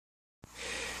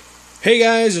Hey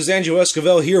guys, it's Andrew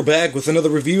Esquivel here, back with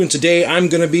another review, and today I'm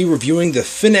going to be reviewing the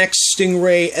Finnex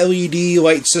Stingray LED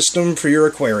light system for your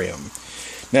aquarium.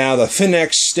 Now, the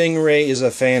Finnex Stingray is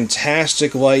a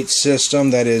fantastic light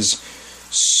system that is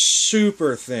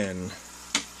super thin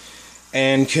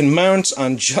and can mount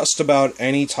on just about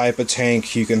any type of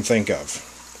tank you can think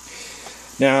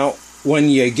of. Now, when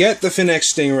you get the Finnex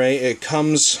Stingray, it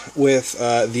comes with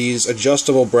these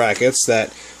adjustable brackets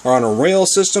that are on a rail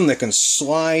system that can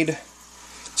slide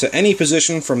to any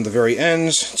position from the very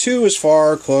end to as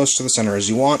far close to the center as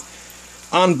you want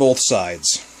on both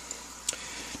sides.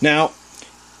 Now,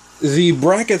 the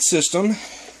bracket system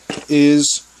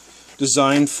is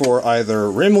designed for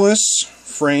either rimless,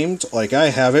 framed like I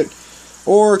have it,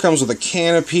 or it comes with a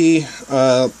canopy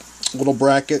little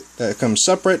bracket that comes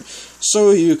separate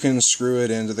so you can screw it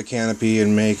into the canopy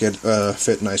and make it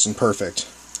fit nice and perfect.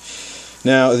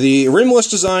 Now, the rimless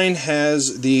design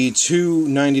has the two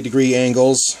 90-degree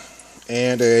angles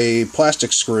and a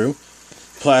plastic screw.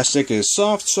 Plastic is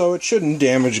soft, so it shouldn't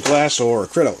damage glass or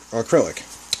acrylic.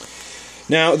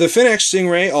 Now, the Finnex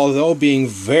Stingray, although being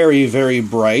very, very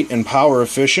bright and power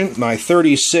efficient, my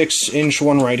 36-inch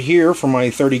one right here for my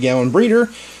 30-gallon breeder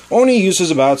only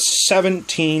uses about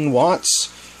 17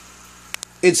 watts.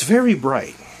 It's very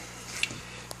bright,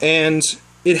 and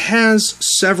it has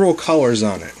several colors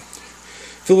on it.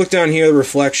 If you look down here, the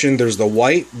reflection, there's the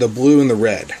white, the blue, and the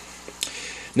red.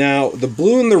 Now, the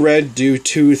blue and the red do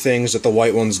two things that the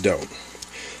white ones don't.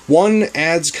 One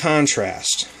adds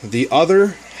contrast. The other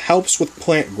helps with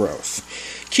plant growth.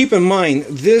 Keep in mind,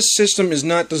 this system is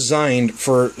not designed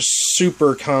for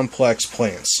super complex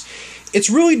plants. It's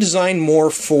really designed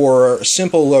more for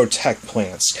simple low-tech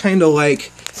plants, kind of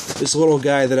like this little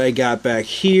guy that I got back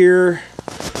here,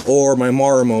 or my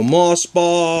Marimo moss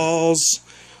balls,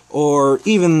 or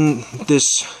even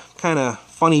this kind of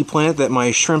funny plant that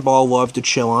my shrimp all love to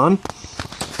chill on.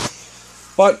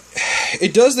 But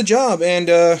it does the job, and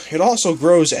it also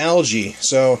grows algae,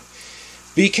 so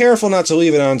be careful not to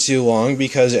leave it on too long,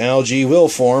 because algae will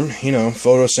form,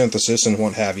 photosynthesis and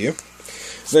what have you.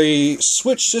 The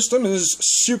switch system is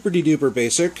super-de-duper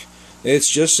basic.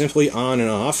 It's just simply on and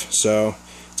off, so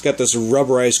it's got this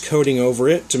rubberized coating over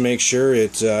it to make sure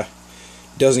it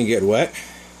doesn't get wet.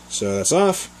 So that's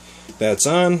off. That's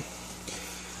on,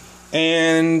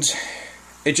 and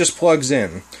it just plugs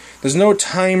in. There's no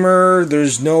timer,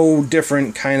 there's no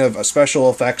different kind of special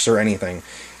effects or anything.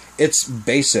 It's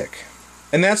basic,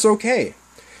 and that's okay,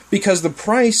 because the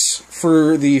price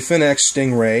for the Finnex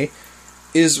Stingray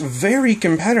is very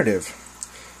competitive.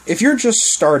 If you're just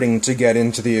starting to get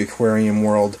into the aquarium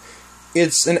world,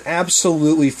 it's an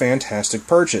absolutely fantastic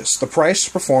purchase. The price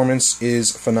performance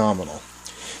is phenomenal.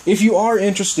 If you are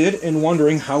interested in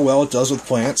wondering how well it does with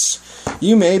plants,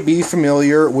 you may be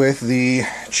familiar with the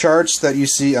charts that you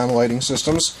see on lighting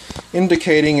systems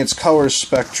indicating its color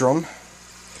spectrum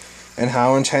and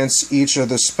how intense each of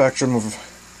the spectrum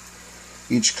of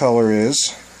each color is.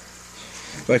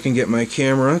 If I can get my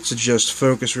camera to just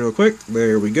focus real quick,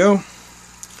 there we go.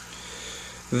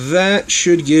 That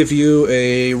should give you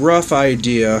a rough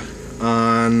idea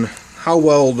on how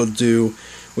well it'll do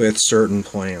with certain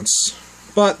plants.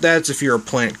 But that's if you're a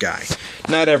plant guy.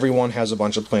 Not everyone has a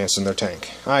bunch of plants in their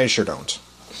tank. I sure don't.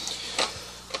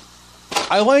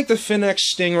 I like the Finnex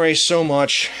Stingray so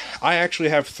much, I actually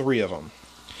have 3 of them.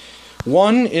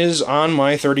 One is on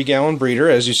my 30-gallon breeder,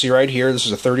 as you see right here. This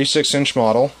is a 36-inch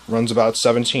model, runs about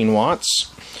 17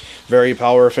 watts. Very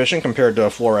power efficient compared to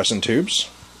fluorescent tubes.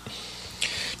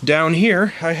 Down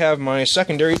here, I have my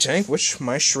secondary tank, which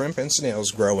my shrimp and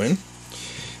snails grow in.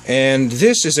 And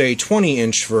this is a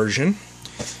 20-inch version.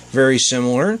 Very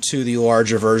similar to the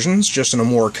larger versions, just in a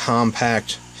more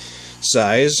compact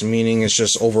size, meaning it's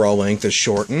just overall length is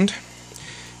shortened.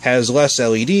 Has less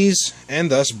LEDs,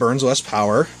 and thus burns less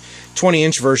power.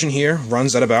 20-inch version here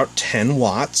runs at about 10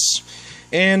 watts.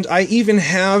 And I even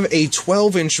have a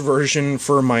 12-inch version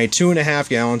for my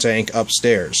 2.5-gallon tank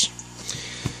upstairs.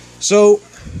 So,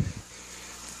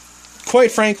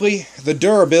 quite frankly, the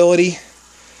durability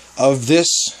of this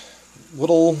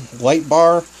little light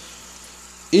bar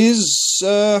is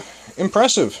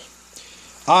impressive.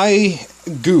 I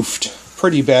goofed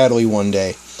pretty badly one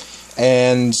day,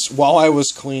 and while I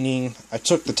was cleaning, I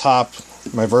took the top,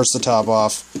 my Versatop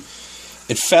off.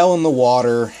 It fell in the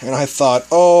water, and I thought,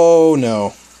 oh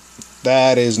no,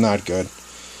 that is not good.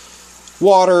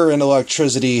 Water and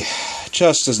electricity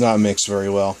just does not mix very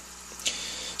well.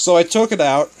 So I took it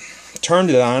out, turned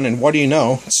it on, and what do you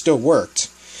know, it still worked.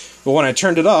 But when I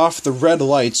turned it off, the red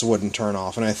lights wouldn't turn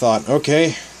off, and I thought,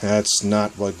 okay, that's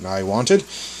not what I wanted.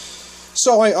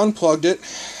 So I unplugged it,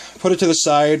 put it to the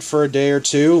side for a day or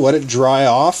two, let it dry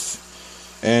off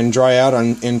and dry out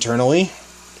internally.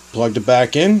 Plugged it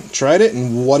back in, tried it,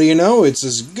 and what do you know? It's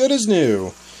as good as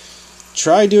new.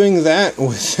 Try doing that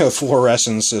with a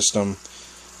fluorescent system.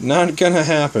 Not gonna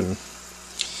happen.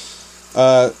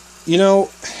 You know,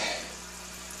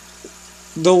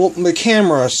 the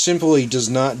camera simply does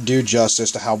not do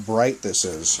justice to how bright this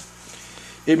is.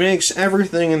 It makes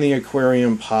everything in the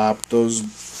aquarium pop.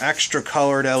 Those extra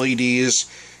colored LEDs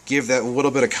give that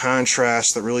little bit of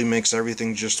contrast that really makes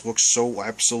everything just look so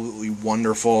absolutely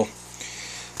wonderful.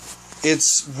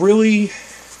 It's really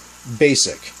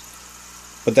basic,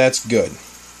 but that's good.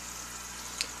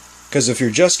 Because if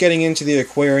you're just getting into the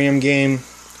aquarium game,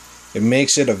 it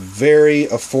makes it a very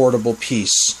affordable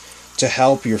piece to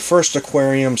help your first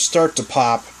aquarium start to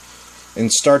pop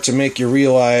and start to make you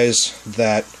realize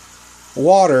that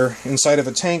water inside of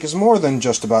a tank is more than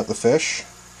just about the fish.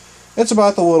 It's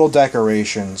about the little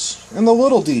decorations and the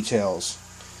little details.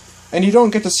 And you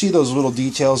don't get to see those little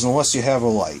details unless you have a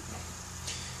light.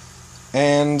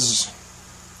 And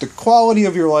the quality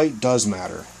of your light does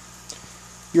matter.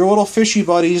 Your little fishy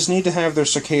buddies need to have their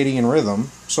circadian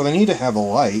rhythm, so they need to have a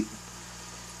light.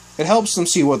 It helps them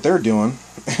see what they're doing,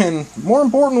 and more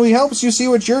importantly, helps you see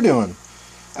what you're doing.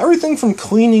 Everything from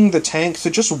cleaning the tank to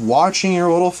just watching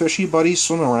your little fishy buddies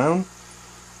swim around,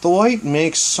 the light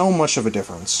makes so much of a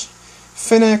difference.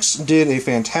 Finnex did a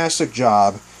fantastic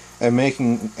job at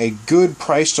making a good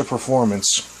price to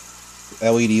performance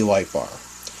LED light bar.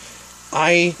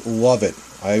 I love it.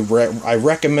 I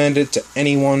recommend it to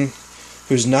anyone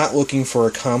who's not looking for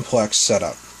a complex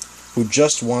setup, who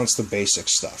just wants the basic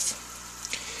stuff.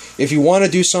 If you want to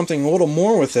do something a little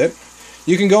more with it,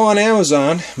 you can go on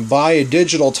Amazon, buy a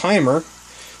digital timer,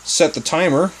 set the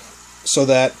timer so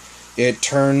that it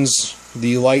turns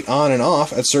the light on and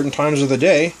off at certain times of the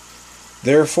day,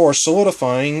 therefore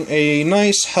solidifying a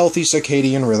nice, healthy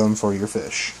circadian rhythm for your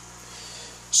fish.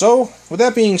 So, with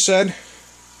that being said,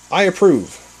 I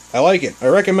approve. I like it. I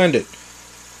recommend it.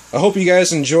 I hope you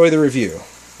guys enjoy the review.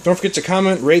 Don't forget to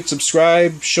comment, rate,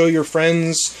 subscribe, show your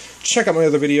friends, check out my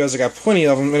other videos. I got plenty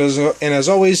of them, and as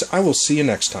always, I will see you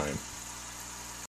next time.